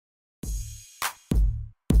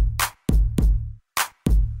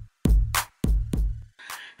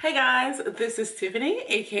Hey guys, this is Tiffany,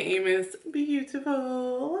 aka Miss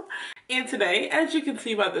Beautiful, and today, as you can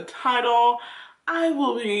see by the title, I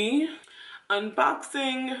will be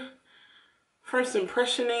unboxing, first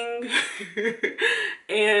impressioning,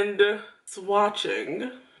 and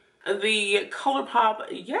swatching the Colourpop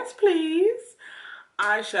Yes Please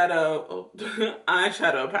eyeshadow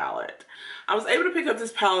palette. I was able to pick up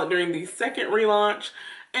this palette during the second relaunch,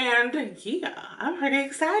 and yeah, I'm pretty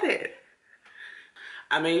excited.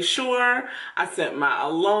 I made sure I set my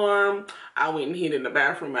alarm. I went and hid in the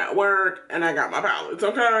bathroom at work, and I got my palettes,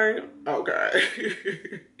 okay?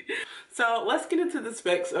 Okay. So let's get into the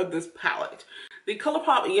specs of this palette. The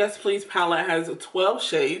Colourpop Yes Please palette has 12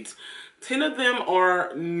 shades. 10 of them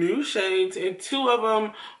are new shades, and 2 of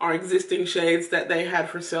them are existing shades that they had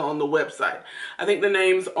for sale on the website. I think the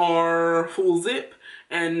names are Full Zip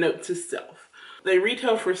and Note to Self. They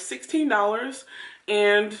retail for $16,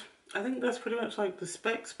 and I think that's pretty much like the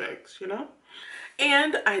specs, you know?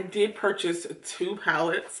 And I did purchase 2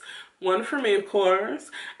 palettes, one for me, of course,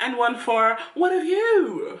 and one for one of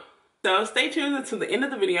you. So stay tuned until the end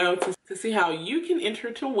of the video to see how you can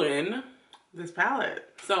enter to win this palette.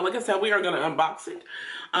 So like I said, we are gonna unbox it.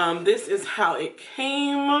 This is how it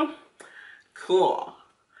came. Cool.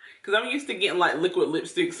 Because I'm used to getting like liquid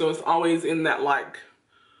lipstick, so it's always in that like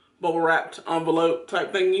bubble wrapped envelope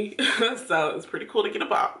type thingy. So it's pretty cool to get a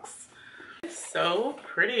box. It's so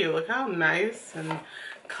pretty. Look how nice and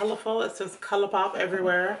colorful. It says Colourpop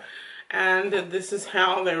everywhere. And this is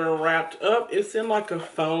how they were wrapped up. It's in like a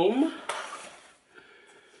foam.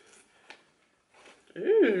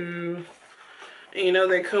 Ooh. And you know,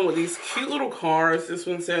 they come with these cute little cards. This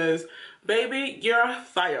one says, "Baby, you're a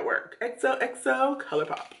firework. XOXO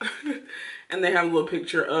Colourpop." And they have a little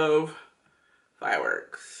picture of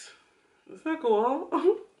fireworks. Isn't that cool?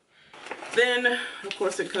 Then, of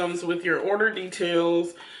course, it comes with your order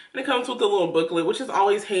details, and it comes with a little booklet, which is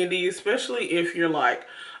always handy, especially if you're like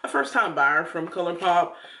a first-time buyer from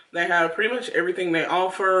Colourpop. They have pretty much everything they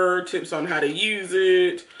offer, tips on how to use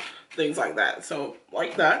it, things like that. So,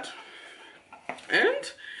 like that.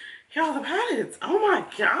 And here are the palettes. Oh my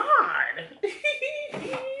god!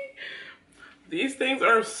 These things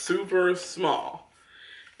are super small.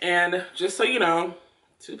 And just so you know,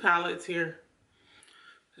 2 palettes here.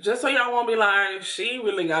 Just so y'all won't be like, she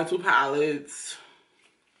really got 2 palettes.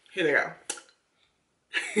 Here they go.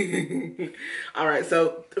 Alright,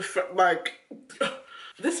 so, like,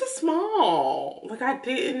 this is small. Like, I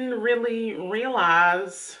didn't really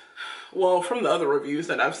realize, well, from the other reviews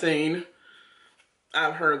that I've seen,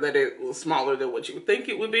 I've heard that it was smaller than what you would think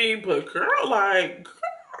it would be, but girl,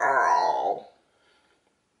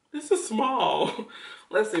 this is small.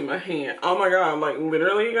 Let's see my hand. Oh my god, like,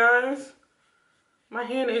 literally, guys. My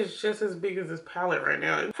hand is just as big as this palette right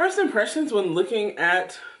now. First impressions when looking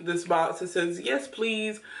at this box, it says, "Yes,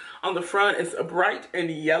 please." On the front, it's a bright and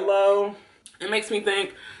yellow. It makes me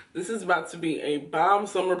think this is about to be a bomb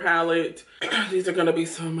summer palette. These are gonna be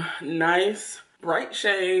some nice, bright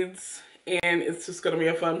shades, and it's just gonna be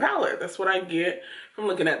a fun palette. That's what I get from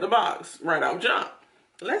looking at the box right off jump.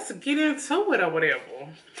 Let's get into it or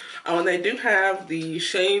whatever. Oh, and they do have the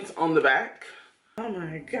shades on the back. Oh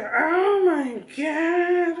my god, oh my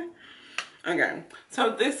god. Okay,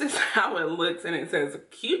 so this is how it looks, and it says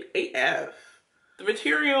cute AF. The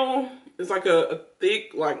material is like a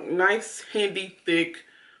thick, like nice, handy, thick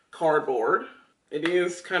cardboard. It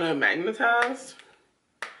is kind of magnetized.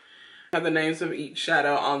 Have the names of each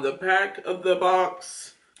shadow on the back of the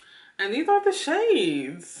box. And these are the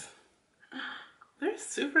shades. They're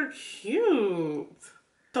super cute.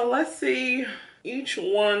 So let's see, each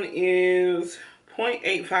one is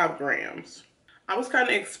 0.85 grams. I was kind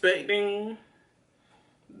of expecting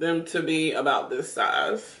them to be about this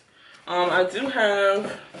size. I do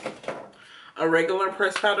have a regular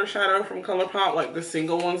pressed powder shadow from Colourpop, like the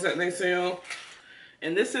single ones that they sell.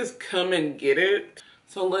 And this is Come and Get It.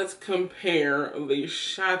 So let's compare the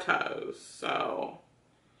shadows. So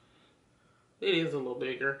it is a little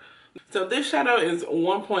bigger. So this shadow is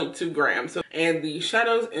 1.2 grams. And the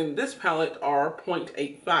shadows in this palette are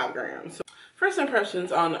 0.85 grams. So first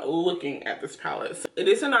impressions on looking at this palette. So it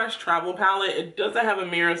is a nice travel palette. It doesn't have a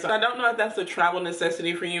mirror, so I don't know if that's a travel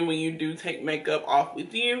necessity for you when you do take makeup off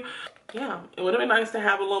with you. Yeah, it would have been nice to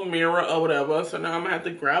have a little mirror or whatever. So now I'm gonna have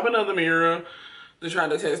to grab another mirror to try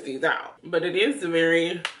to test these out. But it is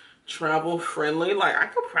very travel friendly. Like, I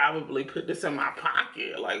could probably put this in my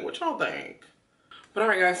pocket. Like, what y'all think? But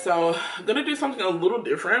alright guys, so I'm gonna do something a little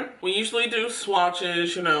different. We usually do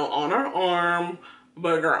swatches, you know, on our arm.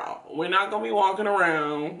 But girl, we're not gonna be walking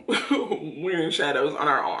around wearing shadows on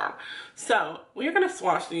our arm. So we're gonna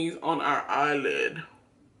swatch these on our eyelid.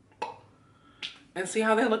 and see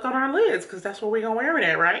how they look on our lids, because that's where we're gonna wear it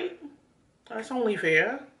at, right? That's only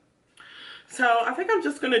fair. So I think I'm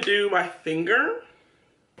just gonna do my finger.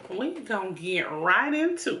 We gonna get right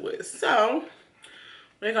into it. So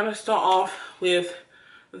we're gonna start off with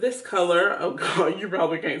this color. Oh God, you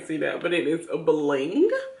probably can't see that, but it is a bling.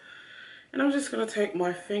 And I'm just gonna take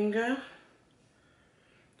my finger.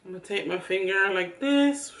 I'm gonna take my finger like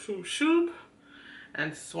this, shoop shoop,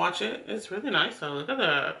 and swatch it. It's really nice though. Look at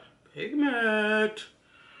that pigment.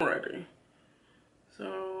 Already.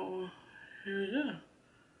 So here we go.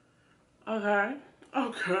 Okay.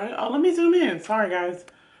 Okay. Oh, let me zoom in. Sorry, guys.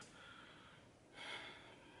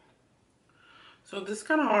 So this is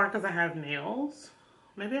kind of hard because I have nails.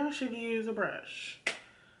 Maybe I should use a brush.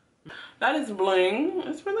 That is bling.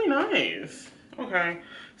 It's really nice. Okay.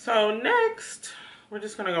 So next, we're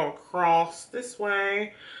just going to go across this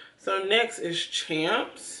way. So next is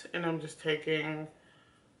Champs. And I'm just taking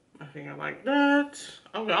my finger like that.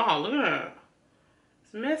 Oh, God. Look at that.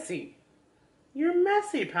 It's messy. You're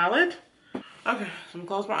messy, palette. Okay. So I'm going to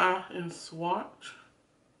close my eye and swatch.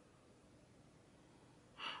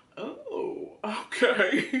 Oh,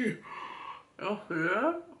 okay. Oh,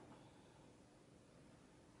 yeah.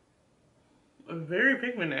 Very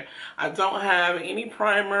pigmented. I don't have any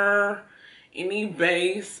primer, any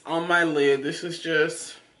base on my lid. This is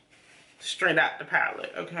just straight out the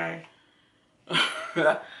palette, okay?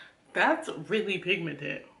 That's really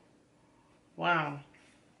pigmented. Wow.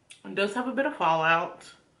 It does have a bit of fallout.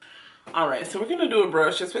 All right, so we're gonna do a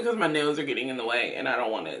brush just because my nails are getting in the way and I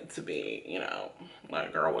don't want it to be, you know,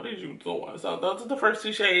 like, girl, what did you do? So those are the first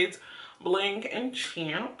two shades, Bling and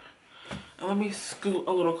Champ. And let me scoot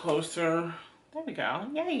a little closer. There we go,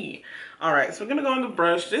 yay. All right, so we're gonna go on the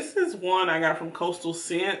brush. This is one I got from Coastal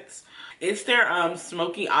Scents. It's their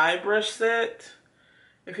smoky eye brush set.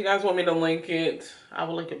 If you guys want me to link it, I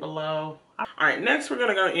will link it below. All right, next we're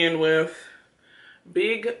gonna go in with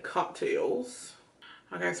Big Cocktails.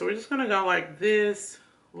 Okay, so we're just gonna go like this,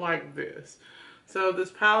 like this. So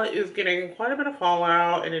this palette is getting quite a bit of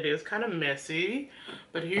fallout and it is kind of messy.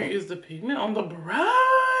 But here is the pigment on the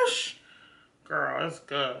brush. Girl, it's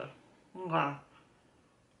good. Okay.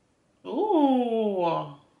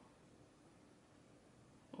 Ooh.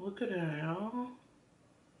 Look at that, y'all.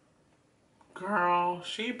 Girl,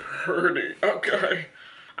 she pretty. Okay.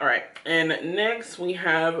 All right, and next we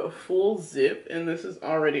have Full Zip, and this is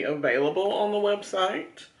already available on the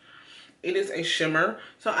website. It is a shimmer.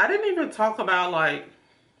 So I didn't even talk about like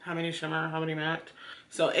how many shimmer, how many matte.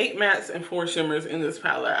 So 8 mattes and 4 shimmers in this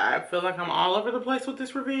palette. I feel like I'm all over the place with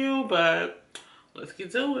this review, but let's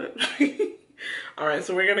get to it. All right,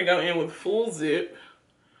 so we're gonna go in with Full Zip,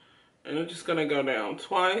 and I'm just gonna go down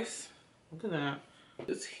twice. Look at that.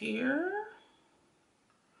 It's here.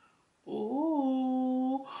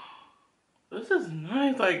 Ooh, this is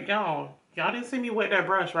nice. Like, y'all didn't see me wet that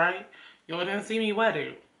brush, right? Y'all didn't see me wet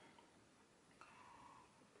it.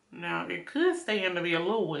 Now, it could stand to be a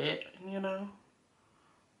little wet, you know?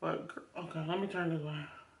 But, okay, let me turn this way.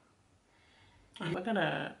 Look at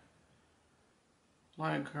that.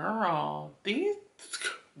 Like, girl, these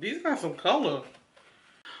got some color.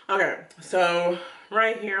 Okay, so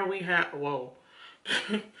right here we have, whoa.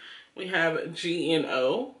 We have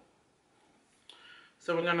GNO.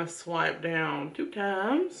 So we're gonna swipe down 2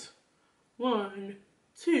 times. 1,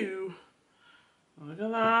 2. Look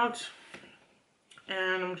at that.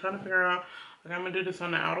 And I'm trying to figure out, like, I'm gonna do this on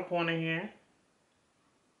the outer corner here.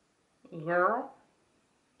 Girl,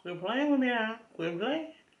 quit playing with me now. Quit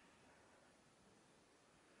playing.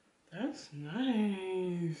 That's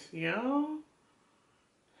nice, yo.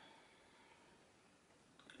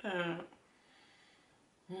 Look at that.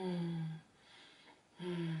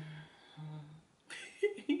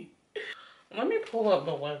 Let me pull up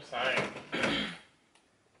the website.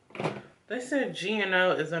 They said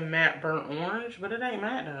GNO is a matte burnt orange, but it ain't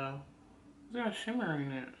matte though. It's got shimmer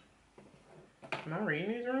in it. Am I reading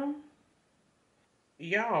these wrong?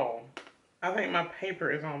 Y'all, I think my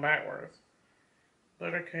paper is on backwards.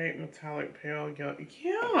 Butter cake, metallic pale yellow.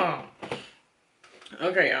 Yeah.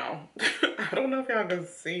 Okay, y'all. I don't know if y'all can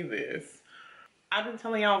see this. I've been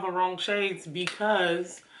telling y'all the wrong shades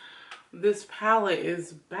because this palette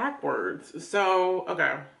is backwards. So,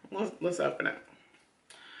 okay, let's open it.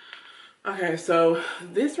 Okay, so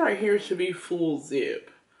this right here should be Full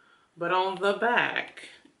Zip, but on the back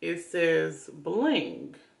it says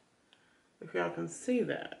Bling, if y'all can see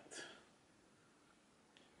that.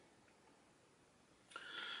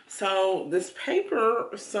 So this paper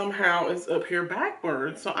somehow is up here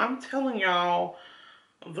backwards, so I'm telling y'all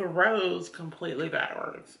the rose completely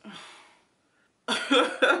backwards.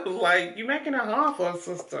 Like, you making it hard for us,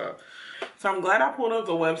 sister. So I'm glad I pulled up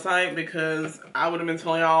the website because I would have been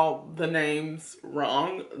telling y'all the names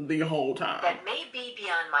wrong the whole time. That may be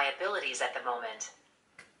beyond my abilities at the moment.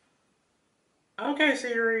 Okay,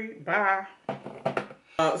 Siri, bye.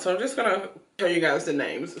 So I'm just gonna tell you guys the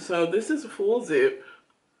names. So this is Full Zip.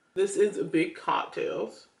 This is Big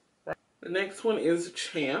Cocktails. The next one is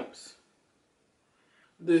Champs.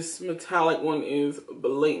 This metallic one is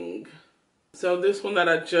Bling. So this one that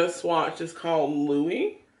I just swatched is called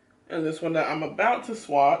Louis. And this one that I'm about to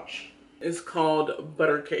swatch is called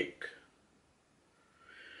Butter Cake.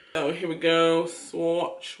 So here we go.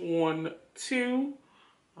 Swatch 1, 2.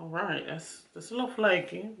 All right, that's a little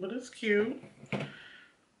flaky, but it's cute. Trying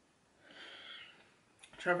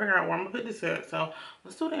to figure out where I'm gonna put this at. So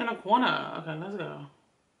let's do the inner corner. Okay, let's go.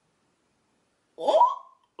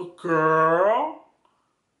 Oh, girl.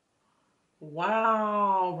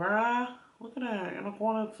 Wow, bruh. Look at that. Inner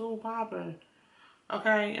corner too popping.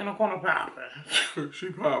 Okay, inner corner popping. She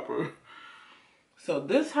popping. So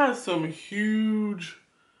this has some huge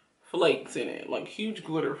flakes in it. Like huge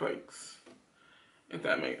glitter flakes. If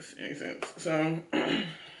that makes any sense. So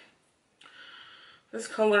this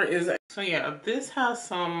color is, so yeah, this has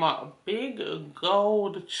some big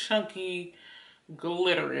gold chunky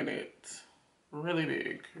glitter in it. Really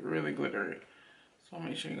big, really glittery. So I'll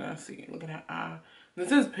make sure you guys see it. Look at that eye.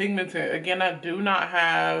 This is pigmented. Again, I do not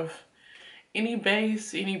have any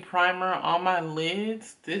base, any primer on my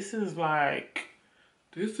lids. This is like,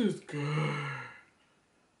 this is good.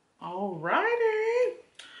 Alrighty.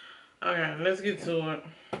 Okay, let's get to it.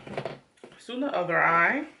 Let's do the other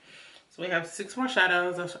eye. So we have 6 more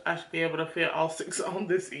shadows. I should be able to fit all 6 on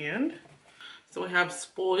this end. So we have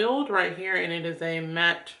Spoiled right here, and it is a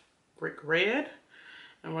matte brick red.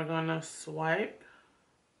 And we're gonna swipe.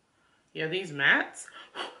 Yeah, these mattes.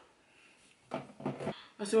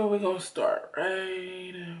 Let's see where we're gonna start.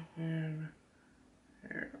 Right here.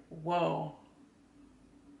 Whoa.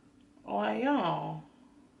 Oh, y'all.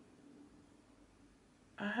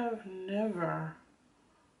 I have never.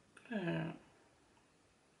 Look at that.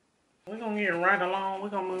 We're gonna get right along. We're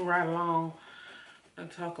gonna move right along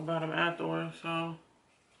and talk about them afterwards. So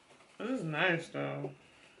this is nice though.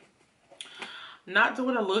 Not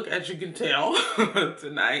doing a look, as you can tell,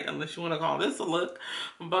 tonight, unless you want to call this a look.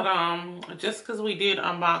 But just because we did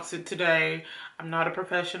unbox it today, I'm not a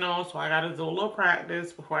professional, so I gotta do a little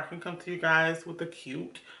practice before I can come to you guys with a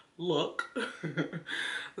cute look.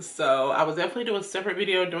 So I was definitely doing a separate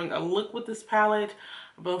video doing a look with this palette,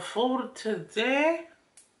 but for today,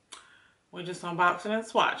 we're just unboxing and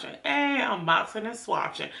swatching. Hey, unboxing and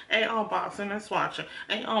swatching. Hey, unboxing and swatching.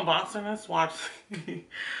 Hey, unboxing and swatching.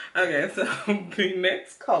 Okay, so the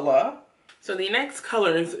next color. So the next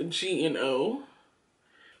color is GNO.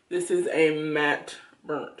 This is a matte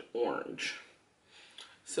burnt orange.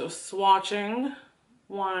 So swatching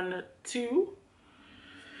 1, 2.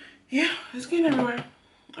 Yeah, it's getting everywhere.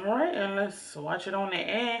 All right, and let's swatch it on the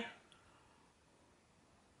air.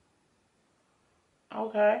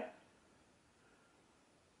 Okay.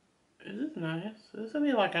 This is nice. This will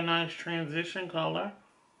be like a nice transition color.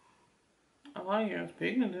 I like it. It's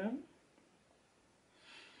pigmented.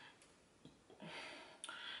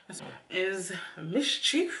 This is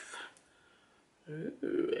Mischief.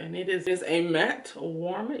 Ooh, and it is a matte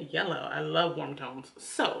warm yellow. I love warm tones.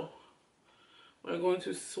 So we're going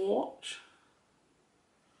to swatch.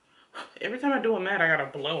 Every time I do a matte, I gotta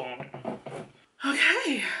blow on it.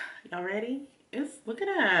 Okay, y'all ready? Look at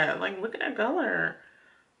that. Like, look at that color.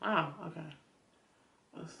 Wow, okay.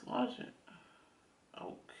 Let's swatch it.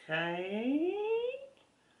 Okay.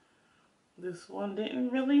 This one didn't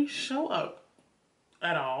really show up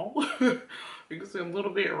at all. You can see a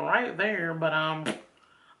little bit right there, but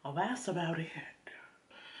well, that's about it.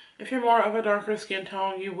 If you're more of a darker skin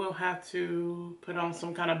tone, you will have to put on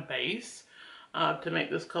some kind of base to make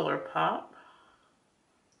this color pop.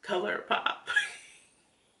 Colourpop.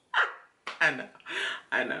 I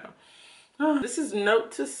know. This is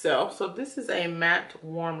Note to Self. So this is a matte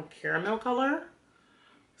warm caramel color.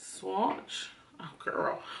 Swatch. Oh,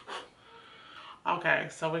 girl. Okay,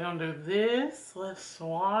 so we're gonna do this. Let's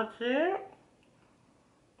swatch it.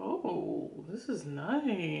 Oh, this is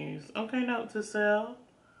nice. Okay, Note to Self.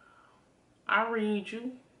 I read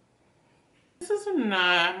you. This is a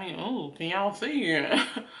nice, I mean, oh, can y'all see it?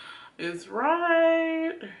 It's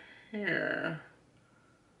right here.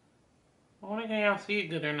 I wonder can y'all see it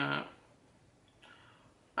good or not.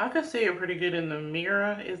 I could see it pretty good in the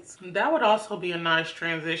mirror. That would also be a nice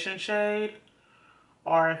transition shade.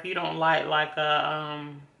 Or if you don't like a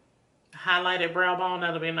highlighted brow bone,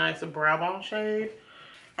 that'll be a nice brow bone shade.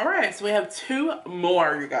 All right, so we have 2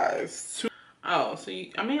 more, you guys. Oh, so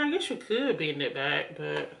I mean, I guess you could bend it back,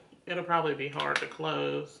 but it'll probably be hard to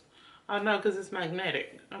close. Oh no, because it's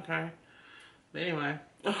magnetic. Okay. But anyway,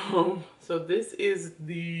 so this is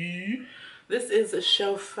a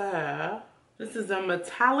chauffeur. This is a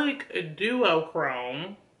metallic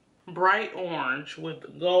duochrome, bright orange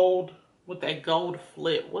with gold, with that gold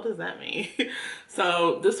flip. What does that mean?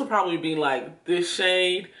 So this will probably be like this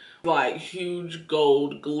shade, like huge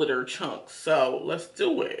gold glitter chunks. So let's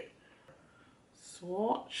do it.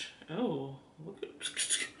 Swatch. Oh, look at.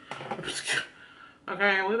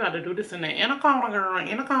 Okay, we about to do this in the inner corner, girl.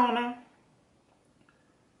 Inner corner.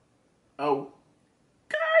 Oh.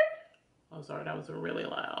 Oh, sorry, that was really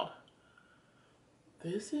loud.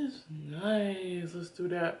 This is nice. Let's do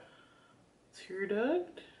that. Tear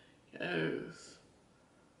duct. Yes.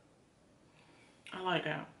 I like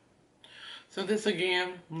that. So this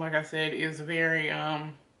again, like I said, is very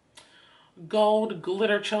gold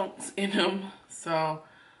glitter chunks in them. So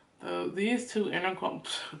these two inner corner,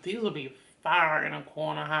 these will be fire inner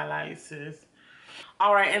corner highlights, sis.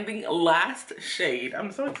 All right, and the last shade.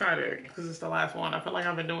 I'm so excited because it's the last one. I feel like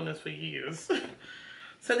I've been doing this for years.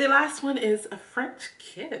 So the last one is a French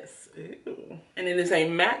Kiss. Ew. And it is a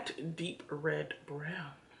matte deep red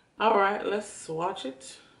brown. All right, let's swatch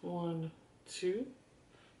it. 1, 2.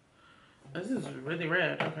 This is really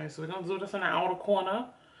red. Okay, so we're gonna do this in the outer corner.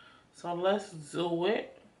 So let's do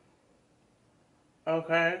it.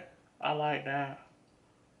 Okay, I like that.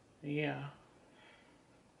 Yeah.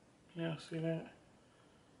 Yeah, see that?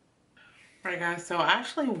 Alright guys, so I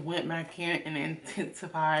actually went back in and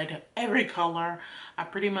intensified every color. I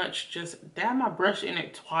pretty much just dabbed my brush in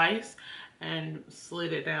it twice and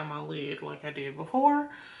slid it down my lid like I did before.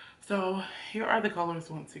 So here are the colors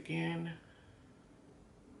once again.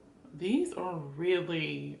 These are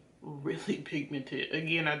really, really pigmented.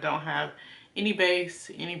 Again, I don't have any base,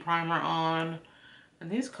 any primer on, and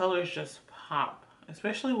these colors just pop.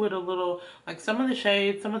 Especially with a little, like some of the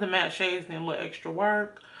shades, some of the matte shades need a little extra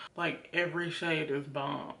work. Like every shade is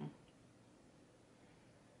bomb.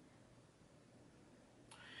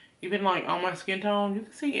 Even like on my skin tone, you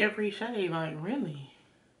can see every shade, like really.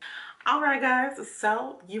 Alright guys,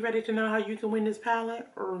 so you ready to know how you can win this palette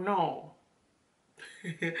or no?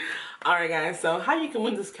 Alright guys, so how you can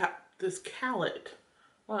win this palette.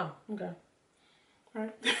 Wow, okay.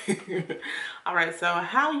 Alright. Alright, so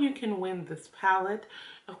how you can win this palette.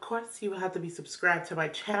 Of course, you will have to be subscribed to my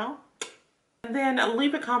channel. And then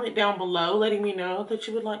leave a comment down below letting me know that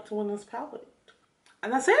you would like to win this palette.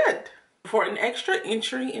 And that's it. For an extra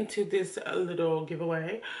entry into this little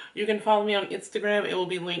giveaway, you can follow me on Instagram. It will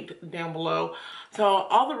be linked down below. So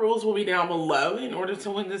all the rules will be down below in order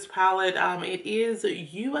to win this palette. It is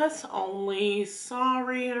US only.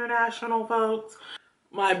 Sorry, international folks.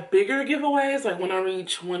 My bigger giveaways, like when I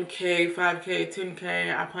reach 1K, 5K,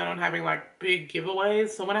 10K, I plan on having like big giveaways.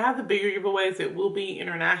 So when I have the bigger giveaways, it will be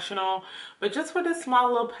international. But just for this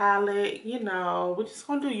small little palette, you know, we're just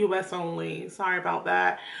going to do US only. Sorry about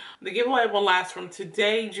that. The giveaway will last from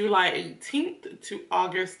today, July 18th to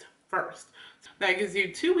August 1st. That gives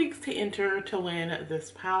you 2 weeks to enter to win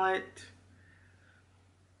this palette.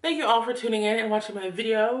 Thank you all for tuning in and watching my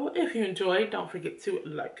video. If you enjoyed, don't forget to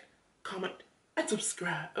like, comment, and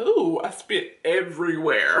subscribe. Oh, I spit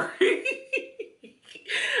everywhere.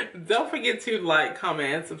 Don't forget to like,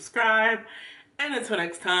 comment, and subscribe. And until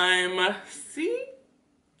next time, see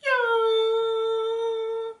ya.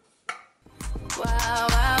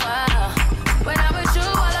 Wow.